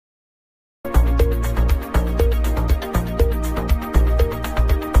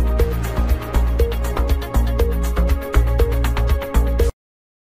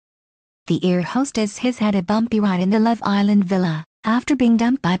the air hostess has had a bumpy ride in the Love Island villa, after being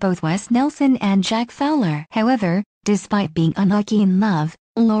dumped by both Wes Nelson and Jack Fowler. However, despite being unlucky in love,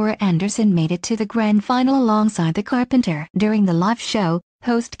 Laura Anderson made it to the grand final alongside the Carpenter. During the live show,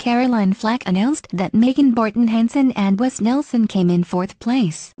 host Caroline Flack announced that Megan Barton Hansen and Wes Nelson came in 4th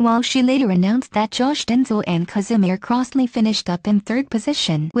place, while she later announced that Josh Denzel and Casimir Crossley finished up in 3rd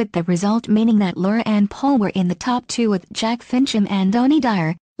position, with the result meaning that Laura and Paul were in the top 2 with Jack Fincham and Donnie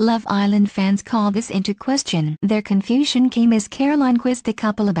Dyer. Love Island fans call this into question. Their confusion came as Caroline quizzed the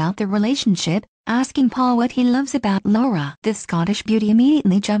couple about their relationship, asking Paul what he loves about Laura. The Scottish beauty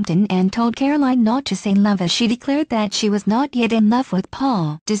immediately jumped in and told Caroline not to say love, as she declared that she was not yet in love with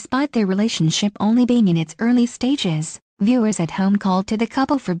Paul. Despite their relationship only being in its early stages, viewers at home called to the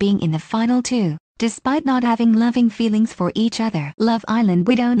couple for being in the final 2, despite not having loving feelings for each other. Love Island: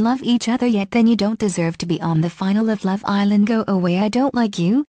 we don't love each other yet, then you don't deserve to be on the final of Love Island. Go away, I don't like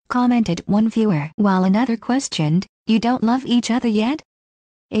you, commented one viewer, while another questioned, you don't love each other yet?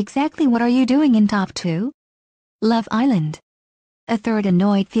 Exactly what are you doing in top 2? Love Island. A third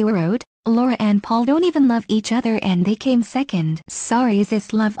annoyed viewer wrote, Laura and Paul don't even love each other and they came 2nd. Sorry, is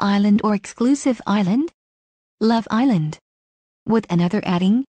this Love Island or Exclusive Island? Love Island. With another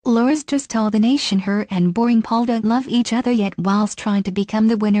adding, Laura's just told the nation her and boring Paul don't love each other yet whilst trying to become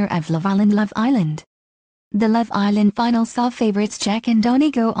the winner of Love Island. Love Island. The Love Island final saw favorites Jack and Donnie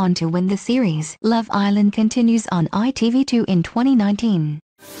go on to win the series. Love Island continues on ITV2 in 2019.